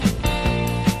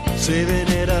saving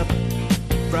it up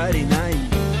Friday night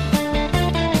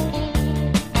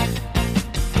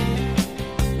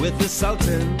with the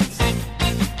Sultans,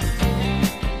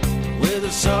 with the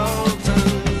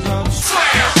Sultans of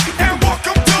Slam, and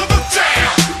welcome to the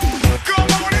jam.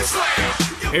 Come on and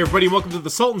slam. Hey everybody, welcome to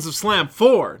the Sultans of Slam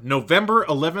for November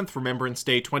 11th, Remembrance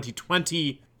Day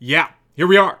 2020. Yeah, here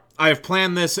we are. I have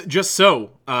planned this just so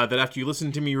that after you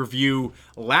listen to me review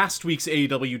last week's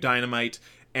AEW Dynamite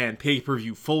and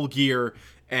pay-per-view Full Gear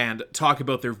and talk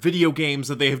about their video games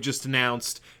that they have just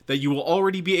announced, that you will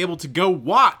already be able to go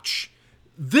watch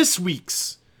this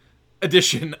week's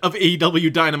edition of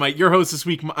AEW Dynamite. Your host this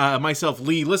week, myself,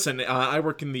 Lee. Listen, I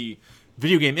work in the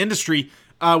video game industry,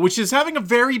 which is having a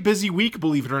very busy week,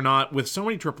 believe it or not, with so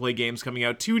many AAA games coming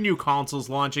out, 2 new consoles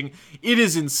launching. It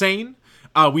is insane.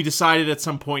 We decided at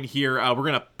some point here, we're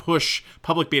going to push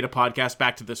Public Beta Podcast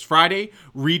back to this Friday.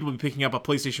 Reed will be picking up a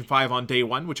PlayStation 5 on day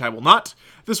 1, which I will not.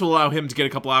 This will allow him to get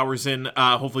a couple hours in,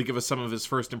 hopefully give us some of his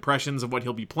first impressions of what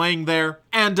he'll be playing there,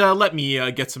 and let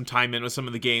me get some time in with some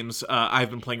of the games I've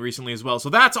been playing recently as well. So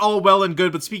that's all well and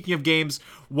good, but speaking of games,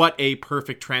 what a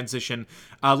perfect transition.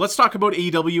 Let's talk about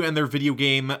AEW and their video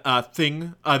game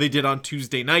thing they did on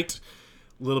Tuesday night.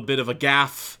 A little bit of a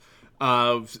gaffe.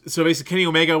 So basically Kenny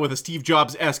Omega with a Steve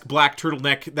Jobs-esque black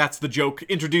turtleneck, that's the joke,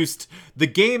 introduced the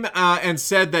game and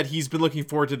said that he's been looking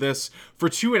forward to this for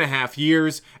 2.5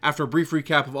 years. After a brief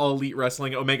recap of All Elite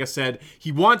Wrestling, Omega said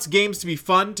he wants games to be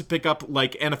fun to pick up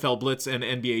like NFL Blitz and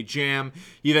NBA Jam.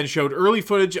 He then showed early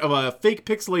footage of a fake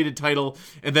pixelated title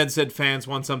and then said fans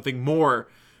want something more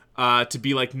to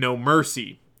be like No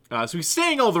Mercy. So he's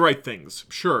saying all the right things,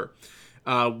 sure.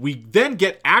 We then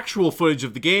get actual footage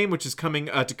of the game, which is coming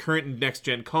to current and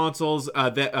next-gen consoles.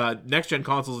 Next-gen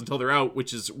consoles until they're out,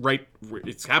 which is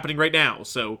it's happening right now.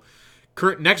 So,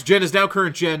 next-gen is now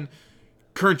current-gen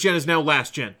is now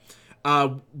last-gen.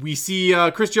 We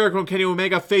see Chris Jericho and Kenny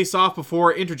Omega face off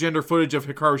before intergender footage of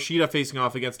Hikaru Shida facing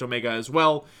off against Omega as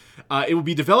well. It will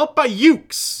be developed by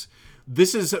Yuke's.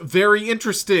 This is very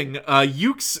interesting.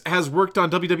 Yuke's has worked on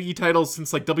WWE titles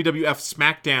since like WWF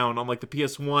SmackDown on like the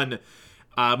PS1.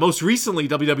 Most recently,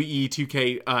 WWE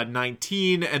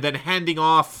 2K19, and then handing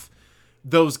off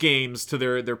those games to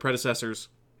their predecessors.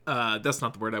 That's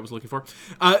not the word I was looking for.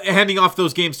 Handing off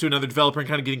those games to another developer and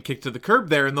kind of getting kicked to the curb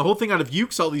there. And the whole thing out of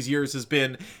Yuke's all these years has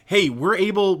been, hey,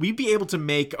 we'd be able to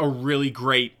make a really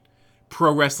great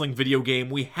pro wrestling video game.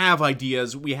 We have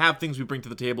ideas. We have things we bring to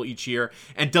the table each year.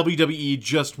 And WWE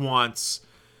just wants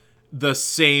the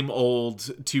same old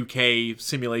 2K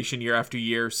simulation year after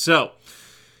year. So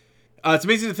it's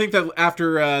amazing to think that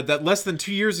after that less than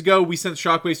 2 years ago, we sent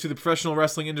shockwaves through the professional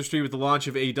wrestling industry with the launch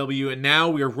of AEW, and now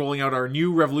we are rolling out our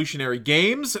new revolutionary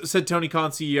games, said Tony Khan,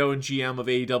 CEO and GM of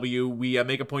AEW. We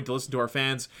make a point to listen to our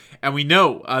fans, and we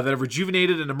know that a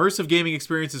rejuvenated and immersive gaming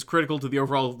experience is critical to the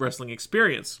overall wrestling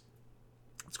experience.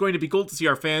 It's going to be cool to see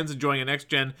our fans enjoying a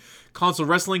next-gen console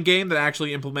wrestling game that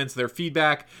actually implements their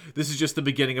feedback. This is just the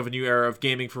beginning of a new era of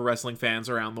gaming for wrestling fans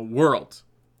around the world.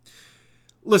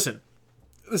 Listen,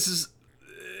 this is...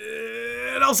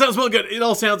 It all sounds well good. It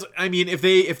all sounds... I mean, if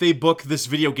they book this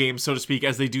video game, so to speak,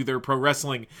 as they do their pro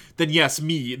wrestling, then yes,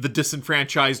 me, the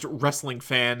disenfranchised wrestling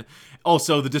fan,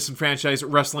 also the disenfranchised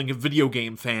wrestling video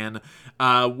game fan,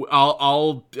 I'm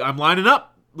lining up.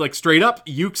 Like, straight up,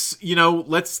 Yuke's,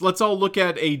 let's all look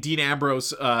at a Dean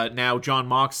Ambrose, now Jon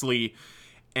Moxley,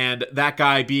 and that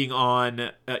guy being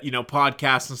on,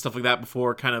 podcasts and stuff like that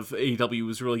before kind of AEW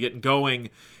was really getting going,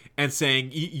 and saying,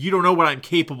 you don't know what I'm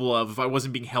capable of if I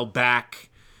wasn't being held back,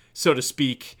 so to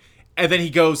speak. And then he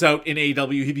goes out in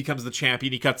AEW, he becomes the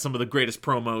champion, he cuts some of the greatest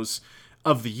promos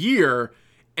of the year,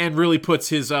 and really puts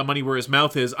his money where his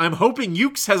mouth is. I'm hoping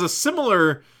Yuke's has a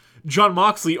similar Jon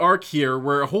Moxley arc here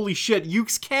where, holy shit,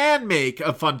 Yuke's can make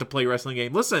a fun-to-play wrestling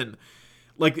game. Listen,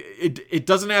 like, it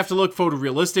doesn't have to look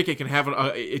photorealistic. It can have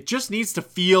it just needs to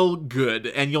feel good,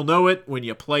 and you'll know it when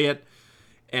you play it.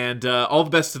 And all the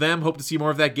best to them. Hope to see more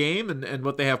of that game and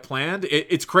what they have planned.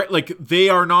 It's correct. Like, they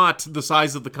are not the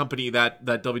size of the company that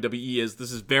WWE is.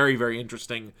 This is very, very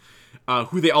interesting.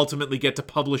 Who they ultimately get to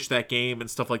publish that game and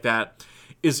stuff like that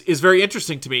is very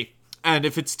interesting to me. And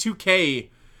if it's 2K...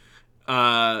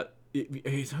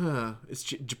 it's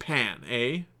Japan,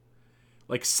 eh?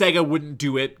 Like, Sega wouldn't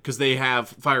do it because they have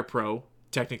Fire Pro,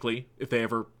 technically, if they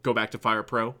ever go back to Fire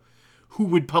Pro. Who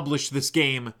would publish this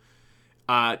game?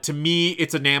 To me,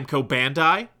 it's a Namco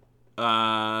Bandai,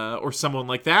 or someone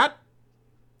like that.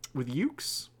 With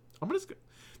Yuke's,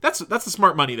 that's the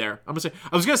smart money there. I was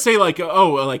gonna say like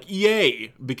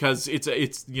EA, because it's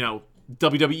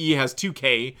WWE has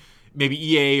 2K. maybe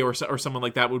EA or someone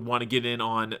like that would want to get in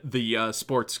on the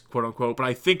sports, quote unquote. But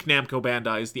I think Namco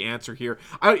Bandai is the answer here.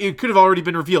 It could have already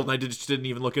been revealed, and I just didn't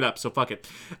even look it up, so fuck it.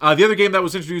 The other game that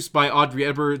was introduced by Audrey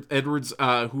Edwards,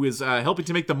 who is helping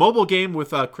to make the mobile game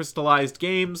with Crystallized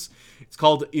Games. It's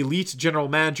called Elite General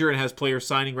Manager and has players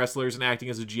signing wrestlers and acting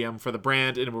as a GM for the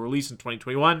brand, and it will release in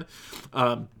 2021.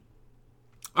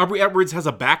 Aubrey Edwards has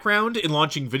a background in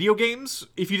launching video games,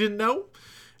 if you didn't know.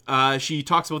 She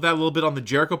talks about that a little bit on the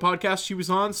Jericho podcast she was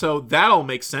on, so that all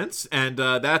makes sense, and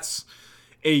that's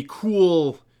a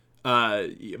cool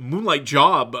moonlight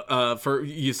job for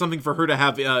something for her to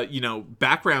have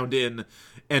background in,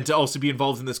 and to also be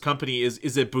involved in this company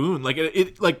is a boon. Like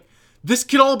like this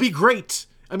could all be great.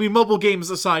 I mean, mobile games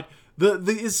aside.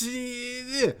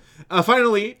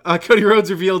 Finally, Cody Rhodes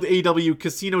revealed AEW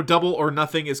Casino Double or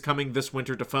Nothing is coming this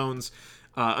winter to phones.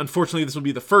 Unfortunately, this will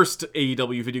be the first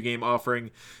AEW video game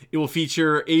offering. It will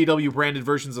feature AEW branded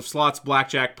versions of slots,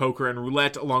 blackjack, poker, and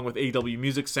roulette, along with AEW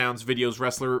music, sounds, videos,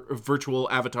 wrestler, virtual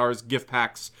avatars, gift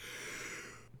packs.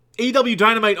 AEW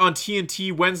Dynamite on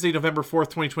TNT Wednesday, November 4th,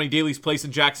 2020. Daily's Place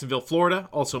in Jacksonville, Florida.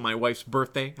 Also my wife's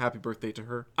birthday. Happy birthday to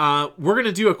her. We're going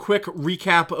to do a quick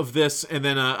recap of this, and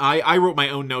then I wrote my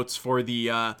own notes for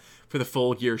the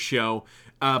full year show.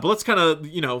 But let's kind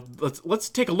of, let's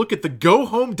take a look at the Go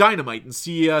Home Dynamite and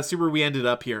see where we ended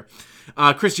up here.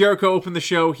 Chris Jericho opened the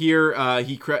show here.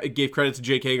 He gave credit to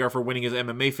Jake Hagar for winning his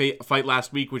MMA fight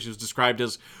last week, which was described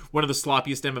as one of the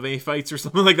sloppiest MMA fights or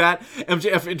something like that.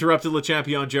 MJF interrupted Le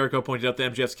Champion. Jericho pointed out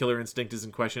that MJF's killer instinct is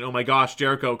in question. Oh my gosh,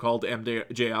 Jericho called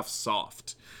MJF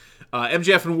soft.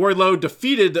 MJF and Wardlow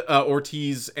defeated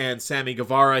Ortiz and Sammy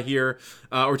Guevara here.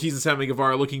 Ortiz and Sammy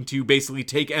Guevara looking to basically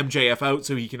take MJF out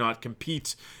so he cannot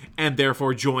compete and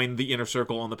therefore join the Inner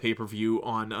Circle on the pay-per-view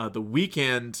on the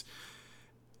weekend.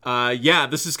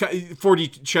 This is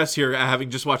 4D Chess here, having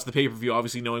just watched the pay-per-view,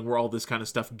 obviously knowing where all this kind of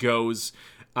stuff goes.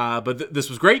 But this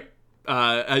was great.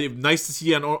 Nice to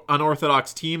see an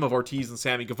unorthodox team of Ortiz and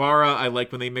Sammy Guevara. I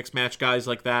like when they mix match guys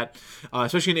like that,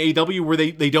 especially in AEW where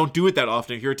they don't do it that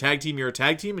often. If you're a tag team, you're a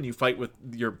tag team, and you fight with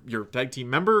your tag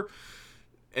team member.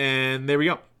 And there we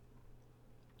go.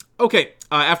 Okay,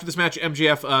 after this match,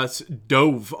 MJF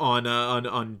dove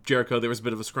on Jericho. There was a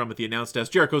bit of a scrum at the announce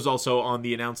desk. Jericho's also on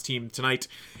the announce team tonight,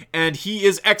 and he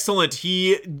is excellent.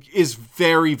 He is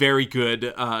very, very good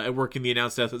at working the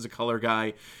announce desk as a color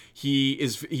guy.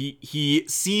 He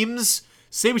seems,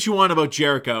 say what you want about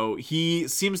Jericho, he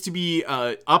seems to be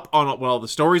up on what all the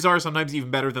stories are, sometimes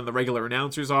even better than the regular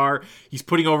announcers are. He's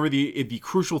putting over the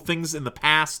crucial things in the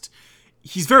past.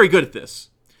 He's very good at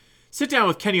this. Sit down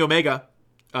with Kenny Omega.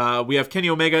 We have Kenny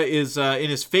Omega is in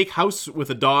his fake house with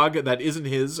a dog that isn't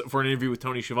his for an interview with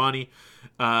Tony Schiavone.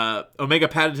 Omega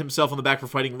patted himself on the back for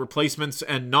fighting replacements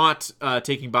and not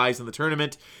taking buys in the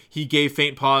tournament. He gave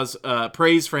Faint Paws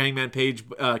praise for Hangman Page.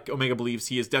 Omega believes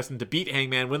he is destined to beat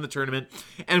Hangman, win the tournament,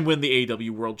 and win the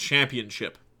AEW World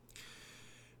Championship.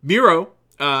 Miro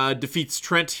defeats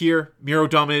Trent here. Miro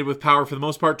dominated with power for the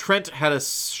most part. Trent had a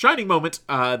shining moment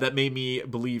that made me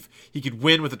believe he could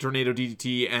win with a tornado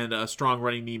DDT and a strong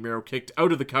running knee. Miro kicked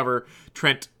out of the cover.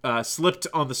 Trent slipped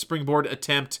on the springboard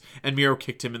attempt, and Miro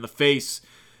kicked him in the face.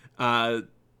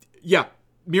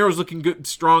 Miro's looking good,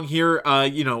 strong here.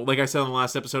 Like I said on the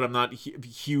last episode, I'm not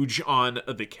huge on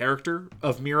the character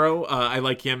of Miro. I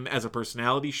like him as a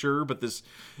personality, sure, but this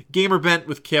gamer bent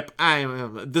with Kip,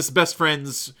 this best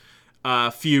friends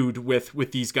feud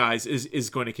with these guys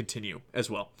is going to continue as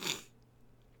well.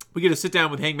 We get to sit down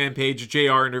with Hangman Page.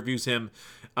 JR interviews him,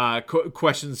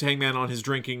 questions Hangman on his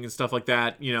drinking and stuff like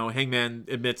that. Hangman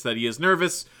admits that he is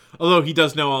nervous, although he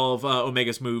does know all of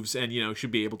Omega's moves and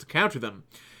should be able to counter them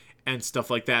and stuff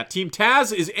like that. Team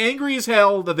Taz is angry as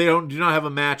hell that they do not have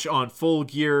a match on Full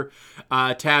Gear.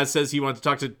 Taz says he wants to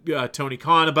talk to Tony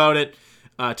Khan about it.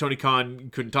 Tony Khan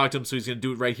couldn't talk to him, so he's going to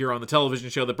do it right here on the television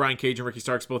show that Brian Cage and Ricky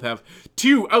Starks both have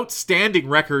 2 outstanding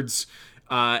records,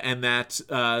 and that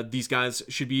these guys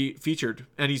should be featured.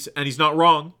 And he's not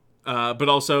wrong, but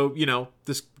also,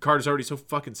 this card is already so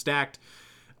fucking stacked.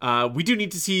 We do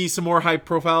need to see some more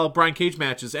high-profile Brian Cage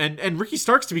matches. And Ricky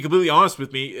Starks, to be completely honest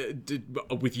with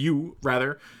you,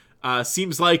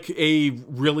 seems like a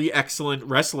really excellent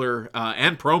wrestler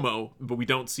and promo, but we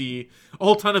don't see a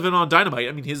whole ton of it on Dynamite.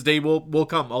 I mean, his day will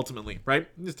come ultimately, right?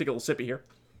 Let's take a little sippy here.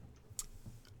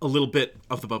 A little bit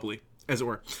of the bubbly, as it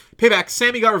were. Payback.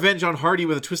 Sammy got revenge on Hardy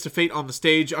with a twist of fate on the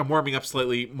stage. I'm warming up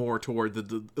slightly more toward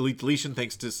the Elite Deletion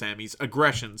thanks to Sammy's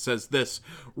aggression, says this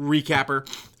recapper.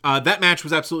 That match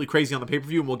was absolutely crazy on the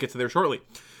pay-per-view, and we'll get to there shortly.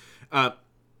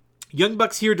 Young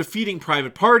Bucks here defeating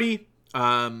Private Party.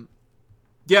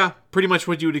 yeah, pretty much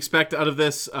what you would expect out of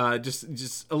this.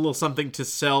 Just a little something to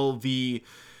sell the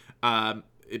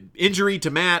injury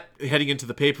to Matt heading into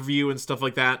the pay-per-view and stuff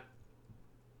like that.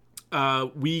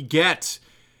 We get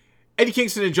Eddie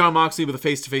Kingston and Jon Moxley with a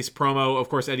face-to-face promo. Of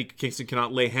course, Eddie Kingston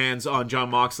cannot lay hands on Jon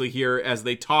Moxley here as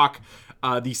they talk.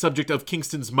 The subject of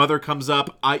Kingston's mother comes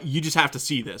up. You just have to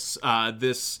see this.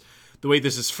 The way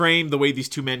this is framed, the way these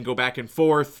two men go back and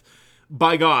forth.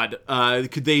 By God,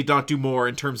 could they not do more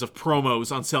in terms of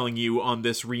promos on selling you on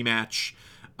this rematch?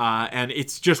 And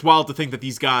it's just wild to think that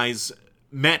these guys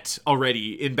met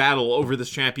already in battle over this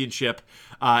championship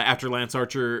after Lance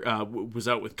Archer was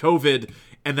out with COVID,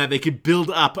 and that they could build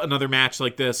up another match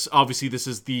like this. Obviously, this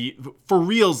is for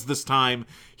reals this time.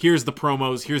 Here's the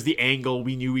promos. Here's the angle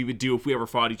we knew we would do if we ever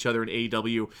fought each other in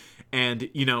AEW. And,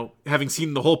 having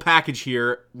seen the whole package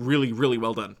here, really, really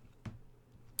well done.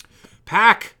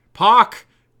 Pac,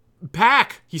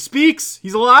 he speaks.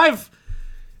 He's alive.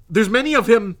 There's many of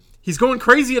him. He's going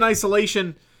crazy in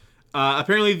isolation.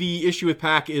 Apparently the issue with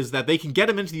Pac is that they can get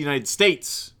him into the United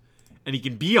States and he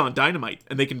can be on Dynamite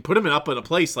and they can put him up in a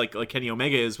place like Kenny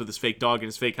Omega is with his fake dog in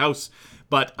his fake house.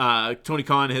 But Tony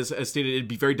Khan has stated it'd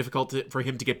be very difficult for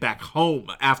him to get back home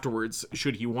afterwards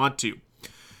should he want to.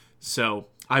 So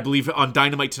I believe on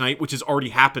Dynamite tonight, which has already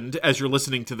happened as you're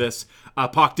listening to this,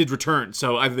 Pac did return.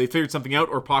 So either they figured something out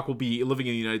or Pac will be living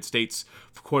in the United States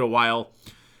for quite a while.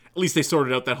 At least they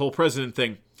sorted out that whole president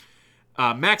thing.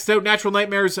 Maxed Out Natural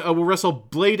Nightmares will wrestle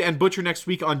Blade and Butcher next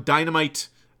week on Dynamite.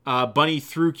 Bunny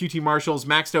threw QT Marshall's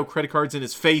maxed out credit cards in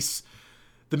his face.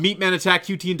 The Meat Men attack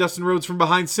QT and Dustin Rhodes from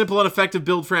behind. Simple and effective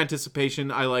build for anticipation.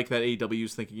 I like that AEW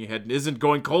is thinking ahead and isn't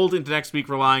going cold into next week,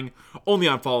 relying only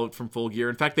on Fallout from Full Gear.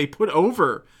 In fact, they put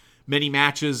over many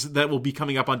matches that will be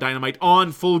coming up on Dynamite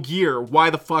on Full Gear. Why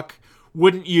the fuck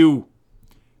wouldn't you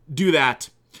do that?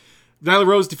 Nyla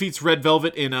Rose defeats Red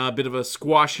Velvet in a bit of a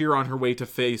squash here on her way to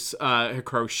face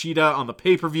Hikaru Shida on the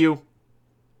pay-per-view.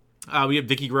 We have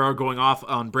Vicky Guerrero going off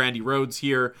on Brandy Rhodes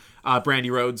here.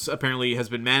 Brandy Rhodes apparently has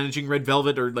been managing Red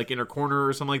Velvet or like in her corner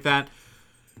or something like that.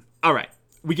 All right.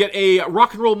 We get a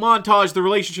rock and roll montage, the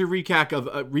relationship recap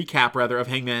of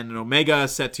Hangman and Omega,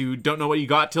 set to Don't Know What You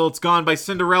Got Till It's Gone by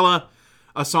Cinderella,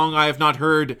 a song I have not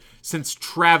heard since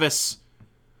Travis,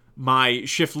 my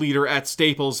shift leader at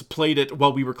Staples, played it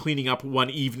while we were cleaning up one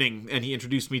evening, and he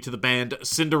introduced me to the band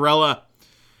Cinderella.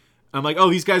 I'm like, oh,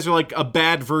 these guys are like a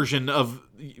bad version of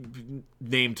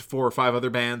named 4 or 5 other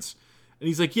bands. And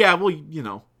he's like, yeah,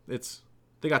 well,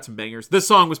 they got some bangers. This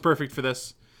song was perfect for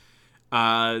this.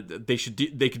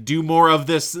 They could do more of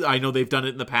this. I know they've done it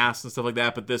in the past and stuff like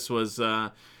that, but this was,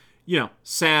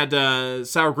 sad,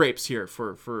 sour grapes here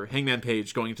for Hangman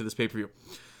Page going into this pay-per-view.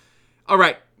 All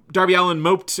right. Darby Allin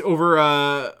moped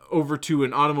over to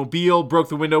an automobile, broke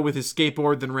the window with his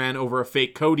skateboard, then ran over a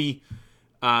fake Cody.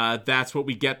 That's what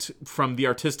we get from the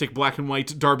artistic black and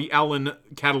white Darby Allin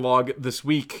catalog this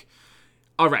week.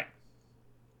 All right.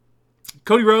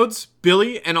 Cody Rhodes,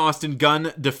 Billy, and Austin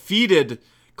Gunn defeated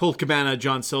Colt Cabana,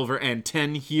 John Silver, and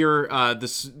 10 here.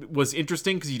 This was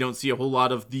interesting because you don't see a whole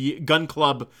lot of the Gunn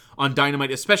Club on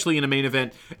Dynamite, especially in a main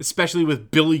event, especially with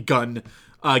Billy Gunn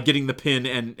getting the pin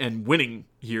and winning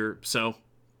here. So,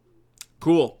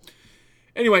 cool.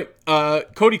 Anyway,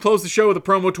 Cody closed the show with a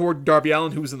promo toward Darby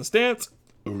Allin, who was in the stands.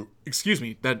 Excuse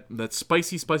me, that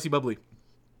spicy bubbly.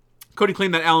 Cody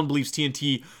claimed that Allin believes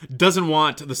TNT doesn't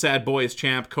want the sad boy as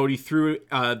champ. Cody threw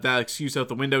that excuse out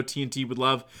the window. TNT would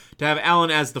love to have Allin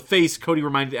as the face. Cody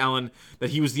reminded Allin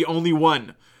that he was the only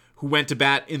one who went to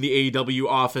bat in the AEW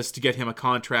office to get him a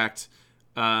contract.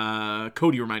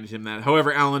 Cody reminded him that.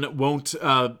 However, Allin won't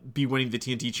be winning the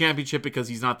TNT championship because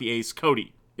he's not the ace.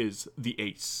 Cody is the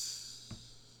ace.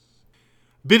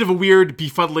 Bit of a weird,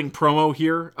 befuddling promo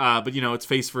here, but it's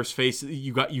face versus face.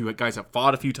 You guys have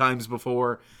fought a few times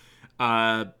before.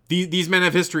 These men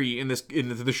have history in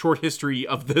the short history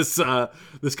of this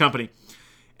company.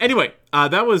 Anyway,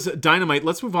 that was Dynamite.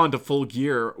 Let's move on to Full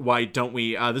Gear. Why don't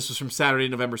we? This was from Saturday,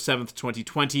 November 7th,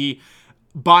 2020.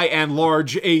 By and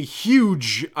large, a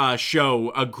huge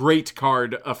show, a great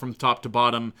card from top to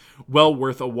bottom. Well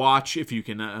worth a watch if you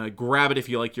can grab it if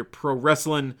you like your pro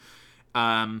wrestling.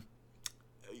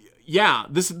 Yeah,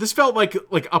 this felt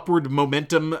like upward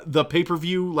momentum. The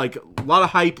pay-per-view, like a lot of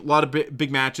hype, a lot of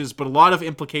big matches, but a lot of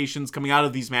implications coming out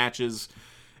of these matches.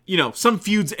 Some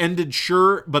feuds ended,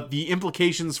 sure, but the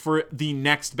implications for the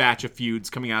next batch of feuds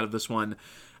coming out of this one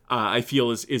I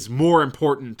feel is more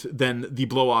important than the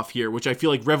blow off here, which I feel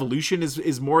like Revolution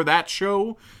is more that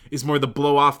show, is more the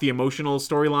blow off, the emotional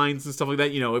storylines and stuff like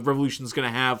that. You know, Revolution's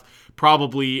going to have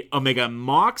probably Omega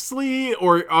Moxley,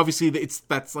 or obviously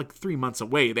that's like 3 months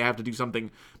away. They have to do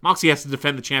something. Moxley has to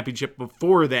defend the championship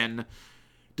before then.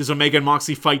 Does Omega and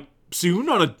Moxley fight soon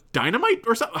on a Dynamite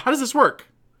or something? How does this work?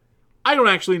 I don't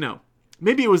actually know.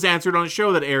 Maybe it was answered on a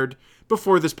show that aired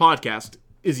before this podcast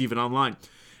is even online.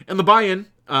 And the buy-in,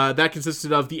 that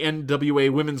consisted of the NWA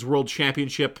Women's World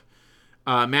Championship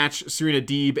match, Serena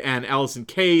Deeb and Allison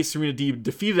Kay. Serena Deeb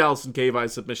defeated Allison Kay via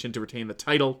submission to retain the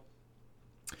title.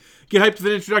 Get hyped for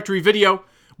the introductory video.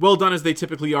 Well done as they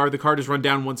typically are. The card is run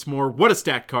down once more. What a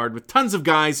stacked card with tons of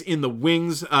guys in the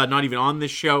wings, not even on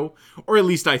this show, or at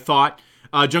least I thought.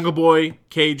 Jungle Boy,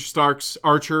 Cage, Starks,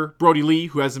 Archer, Brody Lee,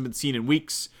 who hasn't been seen in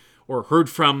weeks or heard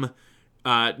from.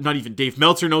 Not even Dave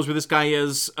Meltzer knows where this guy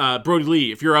is. Brody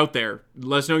Lee, if you're out there,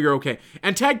 let us know you're okay.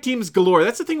 And tag teams galore.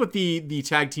 That's the thing with the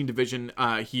tag team division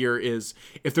here is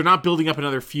if they're not building up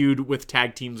another feud with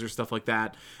tag teams or stuff like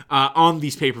that on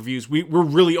these pay-per-views, we're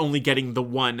really only getting the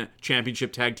one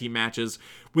championship tag team matches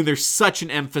when there's such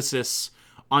an emphasis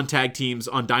on tag teams,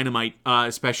 on Dynamite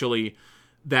especially,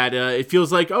 that it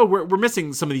feels like, oh, we're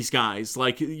missing some of these guys,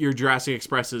 like your Jurassic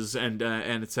Expresses and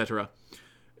etc.,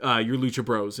 your Lucha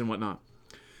Bros and whatnot.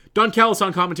 Don Callis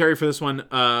on commentary for this one,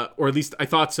 or at least I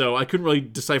thought so. I couldn't really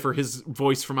decipher his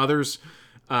voice from others.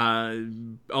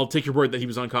 I'll take your word that he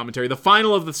was on commentary. The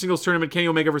final of the singles tournament, Kenny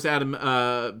Omega versus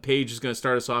Adam Page, is going to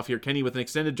start us off here. Kenny with an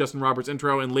extended Justin Roberts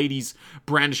intro and ladies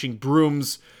brandishing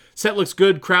brooms. Set looks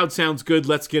good. Crowd sounds good.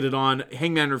 Let's get it on.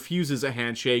 Hangman refuses a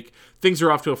handshake. Things are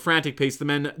off to a frantic pace. The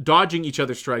men dodging each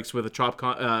other's strikes with a chop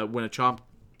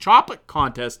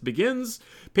contest begins.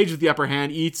 Page with the upper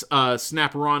hand eats a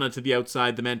snap-rana to the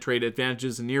outside. The men trade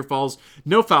advantages and near falls.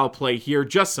 No foul play here,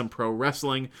 just some pro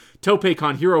wrestling. Tope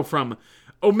Con Hero from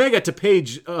Omega to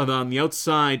Page on the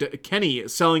outside. Kenny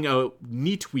selling a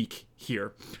knee tweak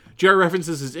here. Jerry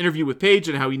references his interview with Page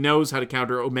and how he knows how to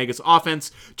counter Omega's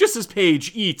offense, just as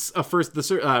Page eats the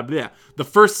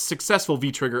first successful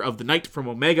V-trigger of the night from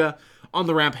Omega. On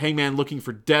the ramp, Hangman looking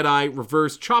for Deadeye,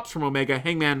 reverse chops from Omega.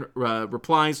 Hangman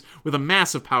replies with a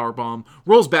massive powerbomb,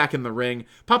 rolls back in the ring.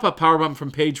 Pop-up powerbomb from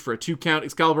Page for a 2 count.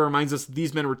 Excalibur reminds us that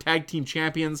these men were tag team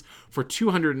champions for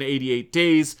 288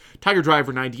 days. Tiger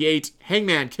Driver 98.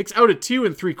 Hangman kicks out at 2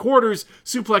 3/4.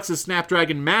 Suplexes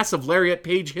Snapdragon, massive lariat.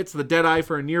 Page hits the Deadeye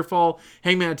for a near fall.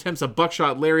 Hangman attempts a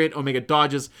buckshot lariat. Omega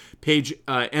dodges. Page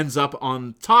ends up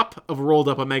on top of a rolled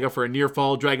up Omega for a near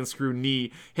fall. Dragon screw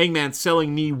knee. Hangman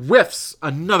selling knee whiffs.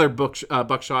 Another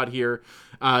buckshot here.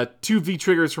 2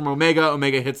 V-triggers from Omega.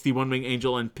 Omega hits the One-Wing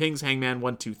Angel and pings Hangman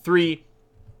 1, 2, 3.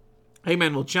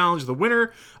 Hangman will challenge the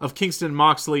winner of Kingston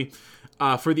Moxley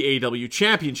for the AEW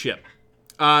Championship.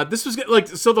 This was like,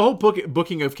 so the whole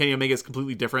booking of Kenny Omega is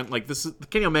completely different. Like, this is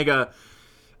Kenny Omega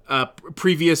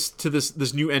previous to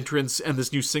this new entrance and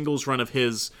this new singles run of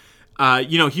his.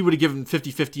 He would have given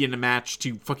 50-50 in a match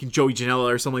to fucking Joey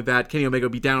Janela or something like that. Kenny Omega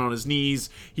would be down on his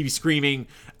knees. He'd be screaming.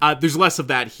 There's less of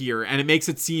that here. And it makes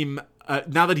it seem,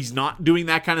 now that he's not doing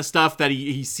that kind of stuff, that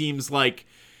he seems like,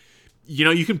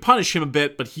 you can punish him a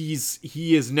bit, but he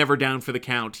is never down for the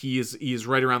count. He is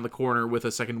right around the corner with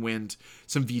a second wind,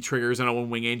 some V-triggers, and a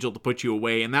One-Wing Angel to put you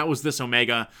away. And that was this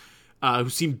Omega, who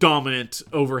seemed dominant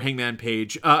over Hangman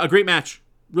Page. A great match.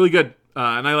 Really good.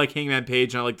 And I like Hangman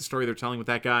Page, and I like the story they're telling with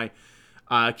that guy.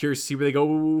 Curious to see where they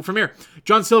go from here.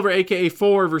 John Silver, a.k.a.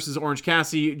 4 versus Orange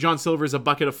Cassidy. John Silver is a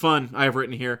bucket of fun, I have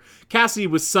written here. Cassidy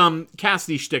with some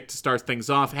Cassidy shtick to start things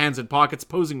off. Hands in pockets,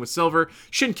 posing with Silver.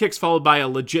 Shin kicks followed by a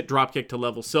legit dropkick to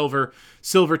level Silver.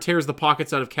 Silver tears the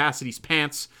pockets out of Cassidy's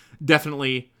pants.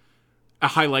 Definitely a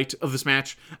highlight of this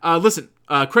match.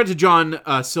 Credit to John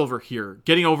Silver here.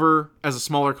 Getting over as a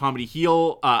smaller comedy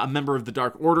heel, a member of the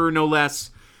Dark Order, no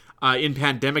less. In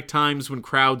pandemic times when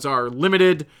crowds are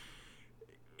limited,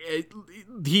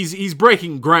 he's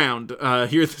breaking ground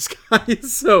here, this guy.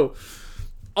 So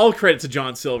all credit to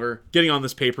John Silver getting on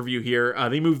this pay-per-view here.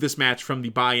 They moved this match from the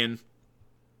buy-in,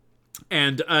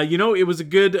 and it was a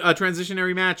good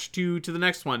transitionary match to the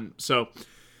next one. So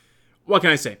what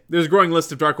can I say? There's a growing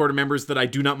list of Dark Order members that I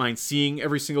do not mind seeing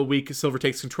every single week. Silver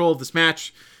takes control of this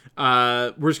match.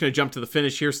 We're just going to jump to the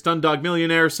finish here. Stun Dog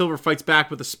Millionaire. Silver fights back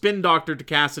with a Spin Doctor to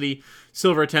Cassidy.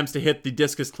 Silver attempts to hit the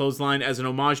discus clothesline as an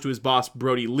homage to his boss,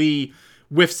 Brody Lee.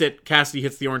 Whiffs it. Cassidy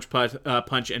hits the orange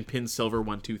punch and pins Silver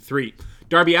 1, 2, 3.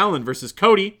 Darby Allin versus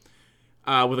Cody.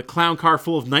 With a clown car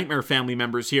full of Nightmare family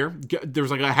members here. There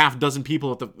was like a half dozen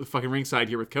people at the fucking ringside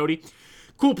here with Cody.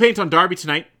 Cool paint on Darby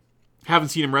tonight. Haven't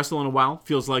seen him wrestle in a while.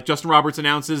 Feels like Justin Roberts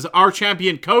announces our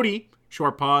champion Cody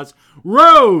Short pause.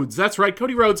 Rhodes! That's right,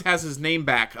 Cody Rhodes has his name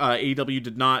back. AEW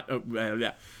did not...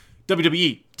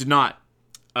 WWE did not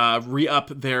re-up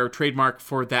their trademark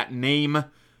for that name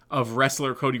of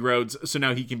wrestler Cody Rhodes, so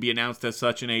now he can be announced as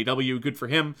such in AEW. Good for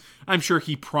him. I'm sure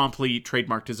he promptly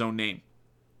trademarked his own name.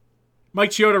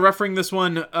 Mike Chioda refereeing this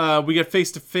one. We get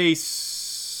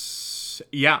face-to-face...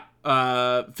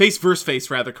 face versus face,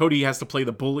 rather. Cody has to play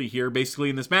the bully here, basically,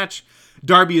 in this match.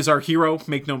 Darby is our hero,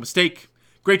 make no mistake.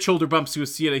 Great shoulder bumps to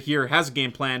Asiata here, has a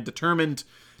game plan, determined.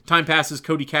 Time passes,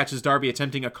 Cody catches Darby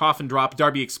attempting a coffin drop.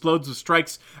 Darby explodes with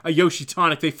strikes, a Yoshi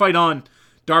tonic. They fight on.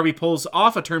 Darby pulls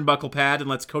off a turnbuckle pad and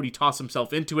lets Cody toss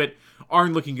himself into it.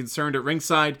 Arn looking concerned at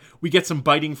ringside. We get some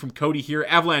biting from Cody here.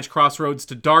 Avalanche crossroads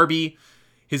to Darby.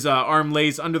 His arm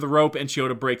lays under the rope and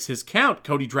Chioda breaks his count.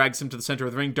 Cody drags him to the center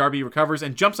of the ring. Darby recovers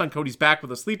and jumps on Cody's back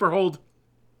with a sleeper hold.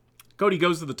 Cody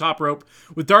goes to the top rope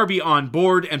with Darby on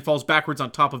board and falls backwards on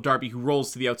top of Darby, who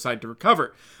rolls to the outside to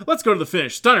recover. Let's go to the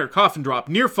finish. Stunner, coffin drop,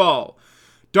 near fall.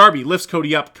 Darby lifts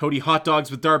Cody up. Cody hot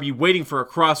dogs with Darby, waiting for a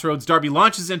crossroads. Darby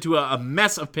launches into a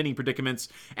mess of pinning predicaments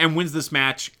and wins this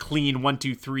match clean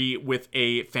 1-2-3 with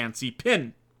a fancy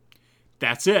pin.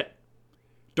 That's it.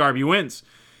 Darby wins.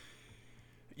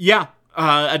 Yeah,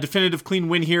 a definitive clean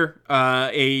win here.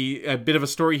 A bit of a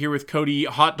story here with Cody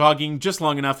hot dogging just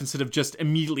long enough instead of just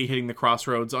immediately hitting the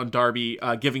crossroads on Darby,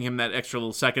 giving him that extra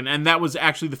little second. And that was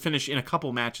actually the finish in a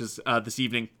couple matches this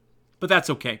evening. But that's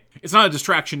okay. It's not a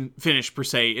distraction finish per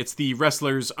se. It's the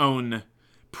wrestler's own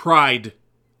pride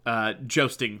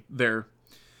jousting their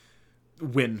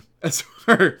win.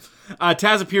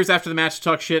 Taz appears after the match to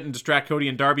talk shit and distract Cody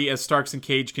and Darby as Starks and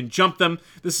Cage can jump them.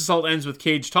 This assault ends with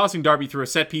Cage tossing Darby through a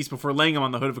set piece before laying him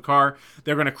on the hood of a car.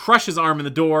 They're going to crush his arm in the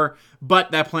door,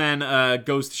 but that plan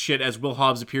goes to shit as Will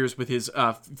Hobbs appears with his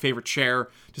favorite chair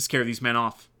to scare these men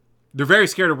off. They're very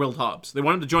scared of Will Hobbs. They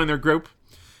want him to join their group,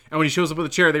 and when he shows up with a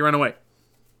chair, they run away.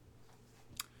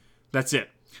 That's it.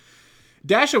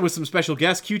 Dasha with some special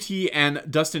guests. QT and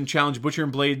Dustin challenge Butcher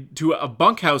and Blade to a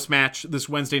bunkhouse match this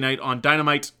Wednesday night on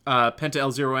Dynamite. Penta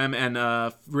L0M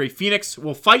and Ray Phoenix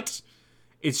will fight.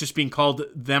 It's just being called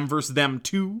Them vs. Them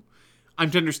 2.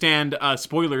 I'm to understand,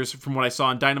 spoilers from what I saw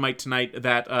on Dynamite tonight,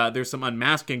 that there's some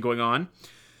unmasking going on.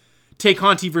 Tay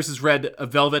Conti versus Red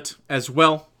Velvet as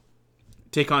well.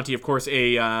 Tay Conti, of course,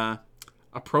 a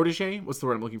protege? What's the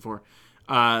word I'm looking for?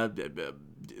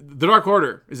 The Dark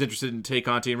Order is interested in Tay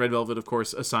Conti, and Red Velvet, of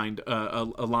course,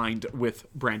 aligned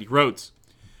with Brandy Rhodes.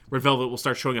 Red Velvet will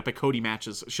start showing up at Cody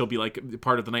matches. She'll be like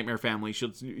part of the Nightmare family.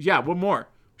 What more?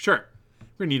 Sure.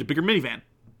 We're going to need a bigger minivan.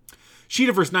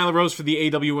 Sheeta versus Nyla Rose for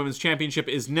the AEW Women's Championship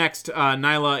is next.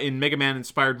 Nyla in Mega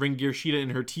Man-inspired ring gear. Sheeta in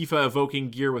her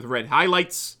Tifa-evoking gear with red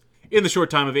highlights. In the short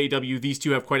time of AEW, these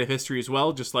two have quite a history as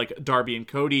well, just like Darby and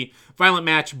Cody. Violent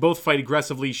match, both fight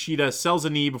aggressively. Sheeta sells a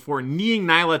knee before kneeing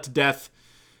Nyla to death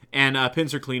and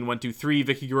pins her clean 1-2-3.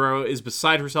 Vicky Guerrero is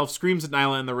beside herself, screams at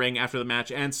Nyla in the ring after the match,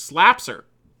 and slaps her.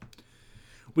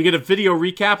 We get a video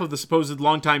recap of the supposed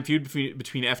longtime feud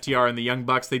between FTR and the Young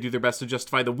Bucks. They do their best to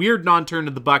justify the weird non-turn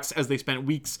of the Bucks as they spent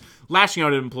weeks lashing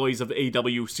out at employees of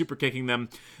AEW, super kicking them.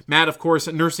 Matt, of course,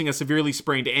 nursing a severely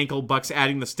sprained ankle. Bucks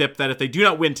adding the stip that if they do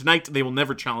not win tonight, they will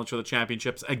never challenge for the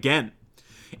championships again.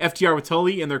 FTR with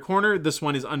Tully in their corner. This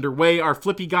one is underway. Our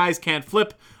flippy guys can't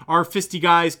flip. Our fisty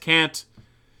guys can't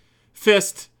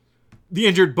fist. The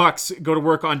injured Bucks go to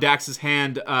work on Dax's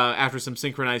hand after some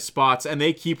synchronized spots, and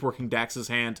they keep working Dax's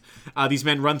hand. These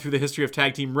men run through the history of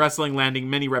tag team wrestling, landing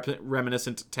many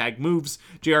reminiscent tag moves.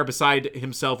 JR beside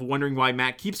himself, wondering why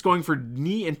Matt keeps going for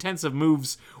knee-intensive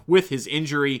moves with his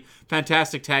injury.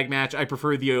 Fantastic tag match. I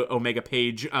prefer the Omega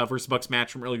Page versus Bucks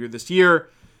match from earlier this year,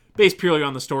 based purely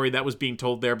on the story that was being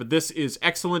told there. But this is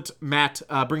excellent. Matt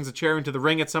brings a chair into the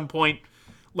ring at some point.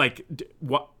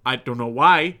 I don't know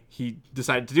why he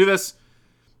decided to do this.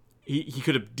 He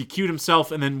could have DQ'd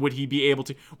himself, and then would he be able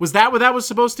to... Was that what that was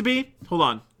supposed to be? Hold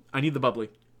on. I need the bubbly.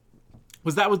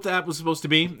 Was that what that was supposed to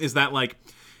be? Is that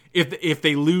if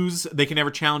they lose, they can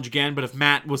never challenge again, but if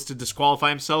Matt was to disqualify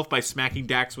himself by smacking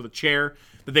Dax with a chair,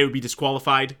 that they would be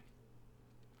disqualified?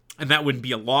 And that wouldn't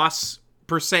be a loss,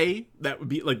 per se? That would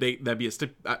be, that'd be a...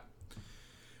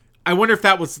 I wonder if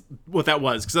that was what that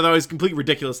was, because otherwise it's completely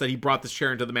ridiculous that he brought this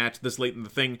chair into the match this late in the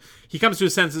thing. He comes to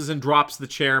his senses and drops the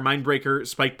chair. Mindbreaker,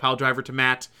 spike piledriver to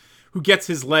Matt, who gets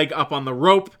his leg up on the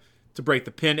rope to break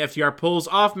the pin. FTR pulls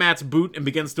off Matt's boot and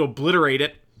begins to obliterate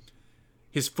it.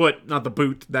 His foot, not the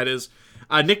boot, that is.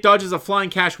 Nick dodges a flying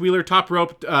Cash Wheeler, top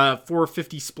rope,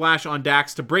 450 splash on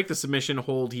Dax to break the submission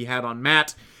hold he had on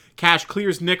Matt. Cash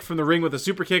clears Nick from the ring with a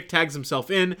super kick, tags himself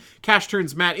in. Cash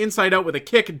turns Matt inside out with a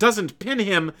kick, doesn't pin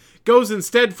him, goes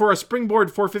instead for a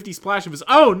springboard 450 splash of his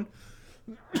own.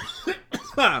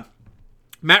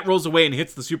 Matt rolls away and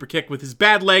hits the super kick with his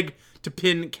bad leg to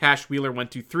pin Cash Wheeler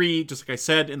 1-2-3, just like I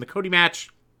said in the Cody match.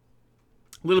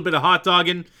 A little bit of hot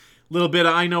dogging, a little bit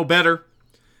of I know better,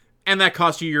 and that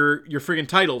cost you your friggin'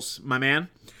 titles, my man.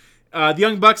 The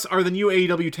Young Bucks are the new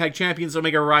AEW Tag Champions.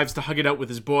 Omega arrives to hug it out with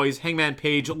his boys. Hangman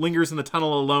Page lingers in the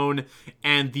tunnel alone,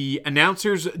 and the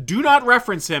announcers do not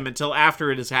reference him until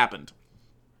after it has happened.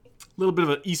 A little bit of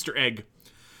an Easter egg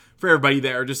for everybody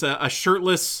there. Just a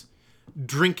shirtless,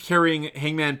 drink-carrying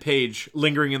Hangman Page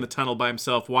lingering in the tunnel by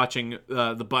himself, watching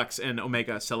the Bucks and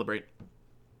Omega celebrate.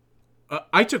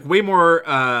 I took way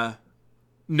more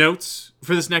notes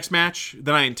for this next match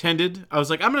than I intended. I was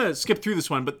like, I'm going to skip through this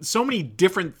one, but so many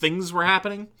different things were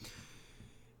happening.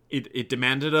 It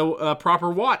demanded a proper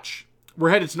watch.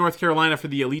 We're headed to North Carolina for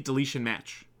the Elite Deletion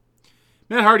match.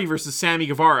 Matt Hardy versus Sammy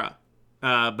Guevara.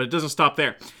 But it doesn't stop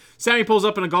there. Sammy pulls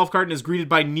up in a golf cart and is greeted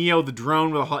by Neo the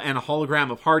drone and a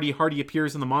hologram of Hardy. Hardy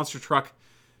appears in the monster truck,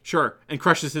 and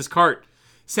crushes his cart.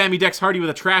 Sammy decks Hardy with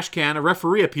a trash can, a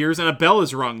referee appears, and a bell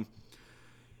is rung.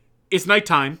 It's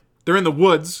nighttime. They're in the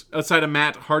woods outside of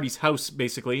Matt Hardy's house,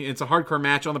 basically. It's a hardcore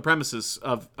match on the premises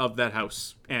of that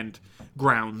house and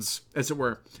grounds, as it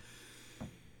were.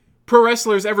 Pro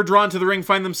wrestlers ever drawn to the ring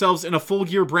find themselves in a Full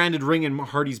Gear branded ring in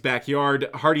Hardy's backyard.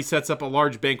 Hardy sets up a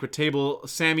large banquet table.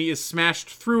 Sammy is smashed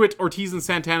through it. Ortiz and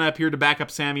Santana appear to back up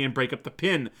Sammy and break up the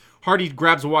pin. Hardy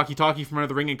grabs a walkie-talkie from under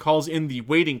the ring and calls in the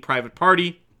waiting private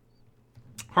party.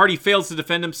 Hardy fails to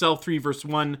defend himself 3 versus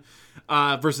 1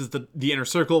 versus the Inner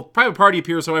Circle. Private Party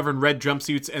appears, however, in red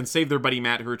jumpsuits and save their buddy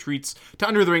Matt, who retreats to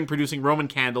under the ring, producing Roman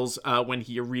candles when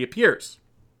he reappears.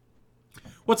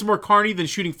 What's more carny than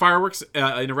shooting fireworks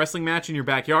in a wrestling match in your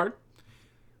backyard?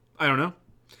 I don't know.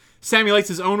 Sammy lights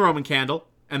his own Roman candle,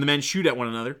 and the men shoot at one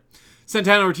another.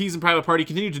 Santana, Ortiz, and Private Party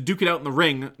continue to duke it out in the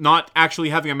ring, not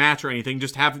actually having a match or anything,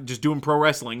 just doing pro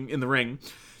wrestling in the ring.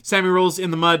 Sammy rolls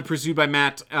in the mud, pursued by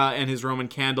Matt and his Roman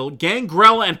candle.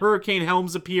 Gangrel and Hurricane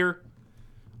Helms appear.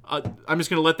 I'm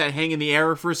just going to let that hang in the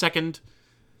air for a second.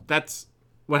 That's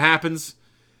what happens.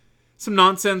 Some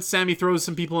nonsense. Sammy throws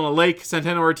some people in a lake.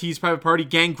 Santana, Ortiz, Private Party,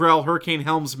 Gangrel, Hurricane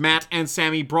Helms, Matt, and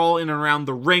Sammy brawl in and around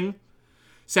the ring.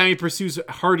 Sammy pursues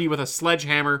Hardy with a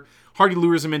sledgehammer. Hardy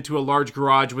lures him into a large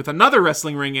garage with another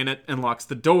wrestling ring in it and locks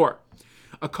the door.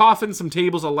 A coffin, some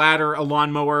tables, a ladder, a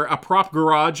lawnmower, a prop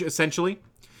garage, essentially.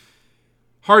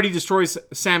 Hardy destroys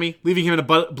Sammy, leaving him in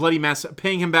a bloody mess,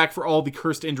 paying him back for all the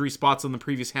cursed injury spots on the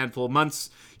previous handful of months.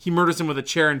 He murders him with a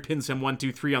chair and pins him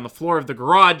 1-2-3 on the floor of the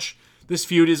garage. This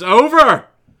feud is over!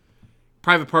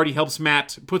 Private Party helps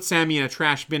Matt put Sammy in a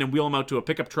trash bin and wheel him out to a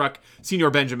pickup truck.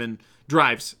 Senor Benjamin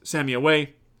drives Sammy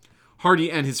away.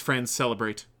 Hardy and his friends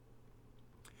celebrate.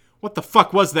 What the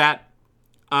fuck was that?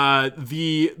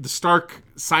 The stark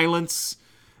silence,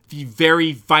 the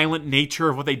very violent nature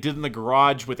of what they did in the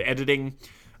garage with editing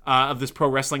of this pro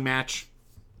wrestling match.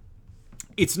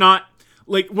 It's not,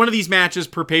 like, one of these matches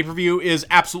per pay-per-view is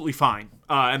absolutely fine.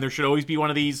 And there should always be one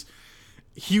of these.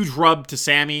 Huge rub to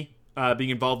Sammy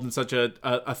being involved in such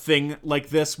a thing like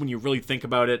this when you really think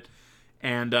about it.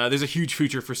 And there's a huge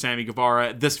future for Sammy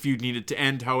Guevara. This feud needed to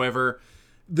end, however.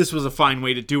 This was a fine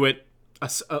way to do it.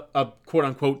 A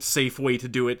quote-unquote safe way to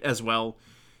do it as well.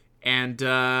 And,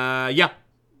 yeah.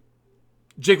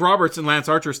 Jake Roberts and Lance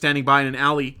Archer standing by in an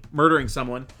alley, murdering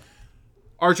someone.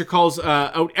 Archer calls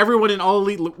out everyone in All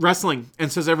Elite Wrestling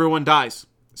and says everyone dies.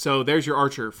 So there's your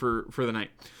Archer for the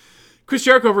night. Chris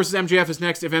Jericho versus MJF is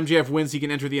next. If MJF wins, he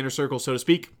can enter the Inner Circle, so to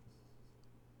speak.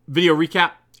 Video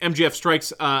recap. MJF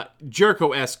strikes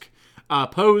Jericho-esque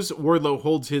pose.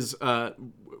 Wardlow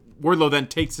then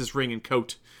takes his ring and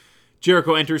coat.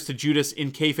 Jericho enters to Judas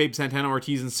in kayfabe. Santana,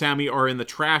 Ortiz, and Sammy are in the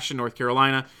trash in North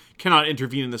Carolina. Cannot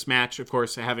intervene in this match, of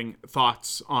course, having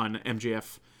thoughts on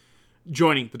MJF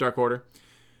joining the Dark Order.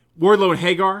 Wardlow and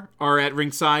Hagar are at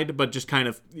ringside, but just kind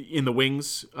of in the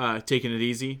wings, taking it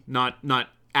easy. Not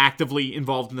actively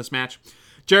involved in this match.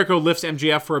 Jericho lifts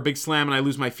MJF for a big slam, and I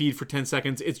lose my feed for 10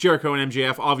 seconds. It's Jericho and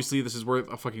MJF. Obviously, this is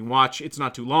worth a fucking watch. It's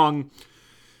not too long.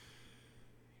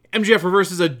 MJF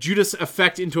reverses a Judas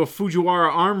effect into a Fujiwara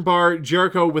armbar.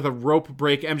 Jericho with a rope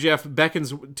break. MJF beckons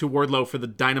to Wardlow for the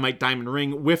Dynamite Diamond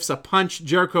Ring. Whiffs a punch.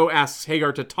 Jericho asks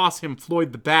Hagar to toss him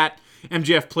Floyd the Bat.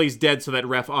 MJF plays dead so that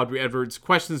ref Aubrey Edwards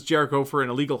questions Jericho for an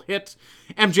illegal hit.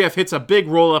 MJF hits a big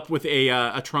roll-up with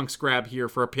a trunks grab here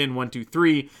for a pin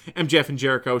 1-2-3. MJF and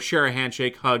Jericho share a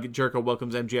handshake, hug. Jericho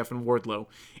welcomes MJF and Wardlow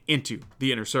into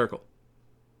the Inner Circle.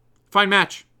 Fine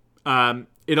match.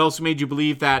 It also made you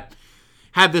believe that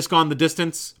had this gone the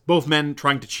distance, both men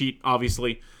trying to cheat,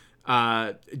 obviously.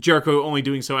 Jericho only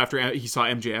doing so after he saw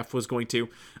MJF was going to.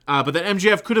 But that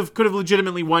MJF could have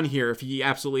legitimately won here if he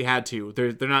absolutely had to.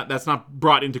 They're not. That's not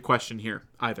brought into question here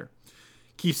either.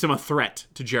 Keeps him a threat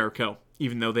to Jericho,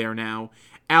 even though they are now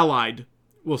allied.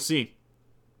 We'll see.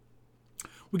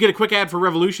 We get a quick ad for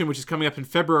Revolution, which is coming up in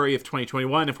February of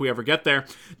 2021, if we ever get there.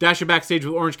 Dasher backstage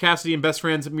with Orange Cassidy and best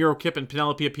friends Miro, Kip, and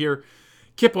Penelope appear.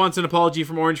 Kip wants an apology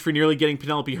from Orange for nearly getting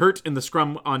Penelope hurt in the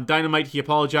scrum on Dynamite. He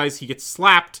apologizes. He gets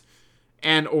slapped.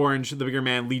 And Orange, the bigger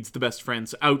man, leads the best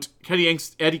friends out. Eddie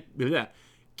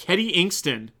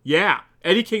Kingston. Yeah.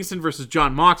 Eddie Kingston versus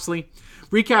Jon Moxley.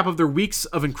 Recap of their weeks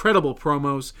of incredible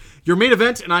promos. Your main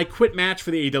event, an I Quit match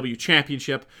for the AEW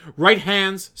Championship. Right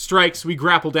hands, strikes, we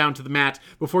grapple down to the mat.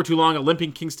 Before too long, a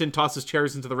limping Kingston tosses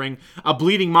chairs into the ring. A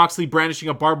bleeding Moxley brandishing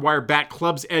a barbed wire bat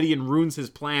clubs Eddie and ruins his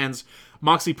plans.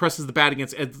 Moxley presses the bat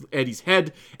against Eddie's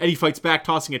head. Eddie fights back,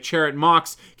 tossing a chair at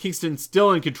Mox. Kingston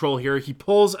still in control here. He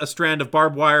pulls a strand of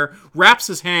barbed wire, wraps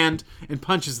his hand, and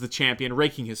punches the champion,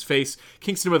 raking his face.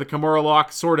 Kingston with a Kimura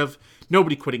lock, sort of.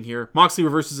 Nobody quitting here. Moxley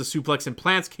reverses a suplex and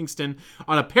plants Kingston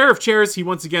on a pair of chairs he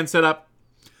once again set up.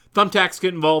 Thumbtacks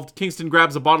get involved. Kingston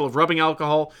grabs a bottle of rubbing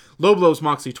alcohol, low blows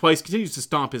Moxley twice, continues to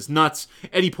stomp his nuts.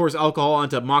 Eddie pours alcohol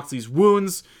onto Moxley's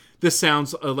wounds. This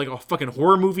sounds like a fucking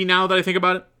horror movie now that I think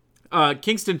about it.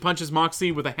 Kingston punches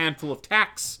Moxley with a handful of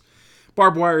tacks.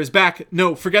 Barbed wire is back.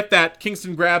 No, forget that.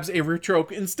 Kingston grabs a rear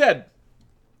choke instead.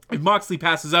 If Moxley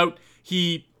passes out,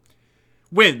 he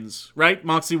wins, right?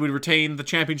 Moxley would retain the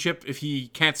championship if he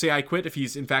can't say I quit, if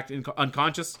he's in fact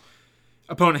unconscious.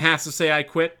 Opponent has to say I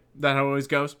quit. That's how it always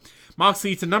goes.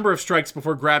 Moxley eats a number of strikes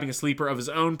before grabbing a sleeper of his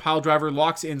own. Piledriver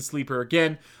locks in sleeper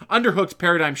again. Underhooked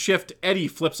paradigm shift. Eddie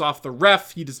flips off the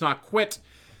ref. He does not quit.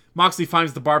 Moxley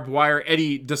finds the barbed wire.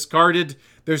 Eddie discarded.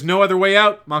 There's no other way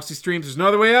out. Moxley streams, there's no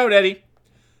other way out, Eddie.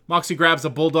 Moxley grabs a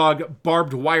bulldog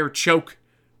barbed wire choke,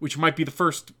 which might be the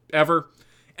first ever.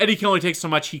 Eddie can only take so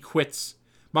much. He quits.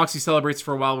 Moxley celebrates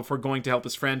for a while before going to help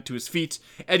his friend to his feet.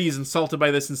 Eddie is insulted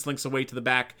by this and slinks away to the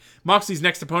back. Moxley's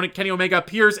next opponent, Kenny Omega,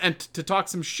 appears and to talk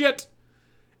some shit.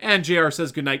 And JR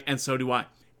says goodnight, and so do I.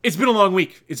 It's been a long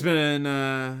week. It's been,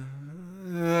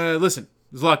 listen,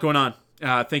 there's a lot going on.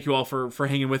 Thank you all for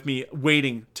hanging with me,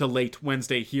 waiting till late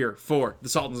Wednesday here for the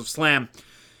Sultans of Slam.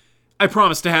 I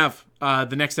promise to have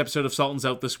the next episode of Sultans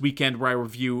out this weekend where I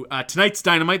review tonight's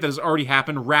Dynamite that has already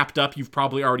happened, wrapped up. You've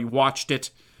probably already watched it,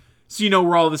 so you know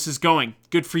where all this is going.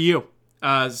 Good for you.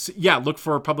 Look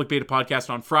for Public Beta Podcast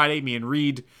on Friday, me and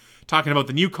Reed, talking about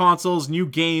the new consoles, new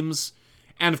games,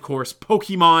 and of course,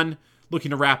 Pokemon,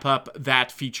 looking to wrap up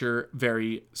that feature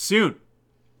very soon.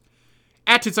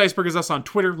 At Tits Iceberg is us on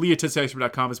Twitter.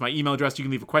 LeahTitsIceberg.com is my email address. You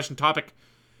can leave a question, topic,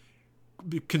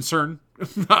 concern,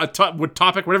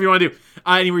 topic, whatever you want to do.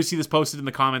 Anywhere you see this posted in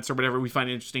the comments or whatever we find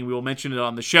interesting, we will mention it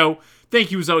on the show.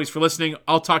 Thank you as always for listening.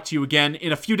 I'll talk to you again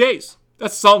in a few days.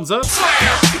 That's Sultans Up.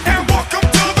 Slam!